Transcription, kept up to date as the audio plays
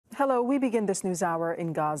Hello, we begin this news hour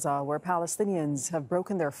in Gaza, where Palestinians have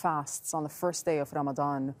broken their fasts on the first day of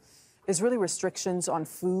Ramadan. Israeli restrictions on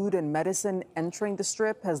food and medicine entering the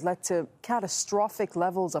Strip has led to catastrophic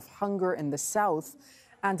levels of hunger in the south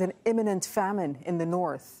and an imminent famine in the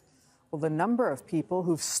north. Well, the number of people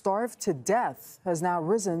who've starved to death has now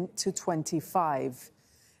risen to 25.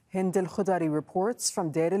 Hind el-Khoudary reports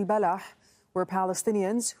from Deir el-Balah, where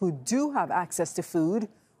Palestinians who do have access to food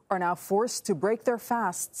are now forced to break their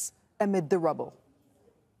fasts amid the rubble.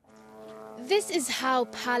 This is how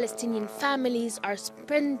Palestinian families are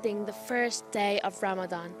spending the first day of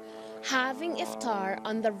Ramadan, having iftar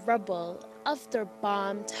on the rubble of their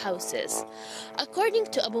bombed houses. According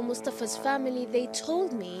to Abu Mustafa's family, they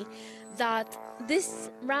told me that this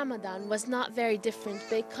Ramadan was not very different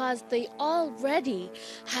because they already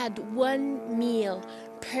had one meal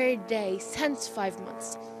per day since 5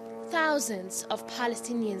 months. Thousands of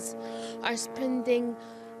Palestinians are spending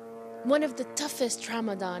one of the toughest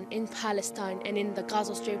Ramadan in Palestine and in the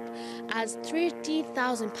Gaza Strip, as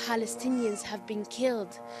 30,000 Palestinians have been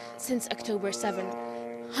killed since October 7.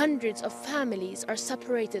 Hundreds of families are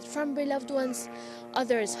separated from their loved ones,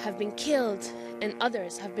 others have been killed, and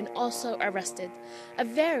others have been also arrested. A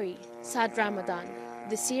very sad Ramadan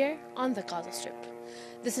this year on the Gaza Strip.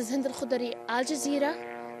 This is Hind el-Khoudary, Al Jazeera,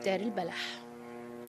 Deir el-Balah.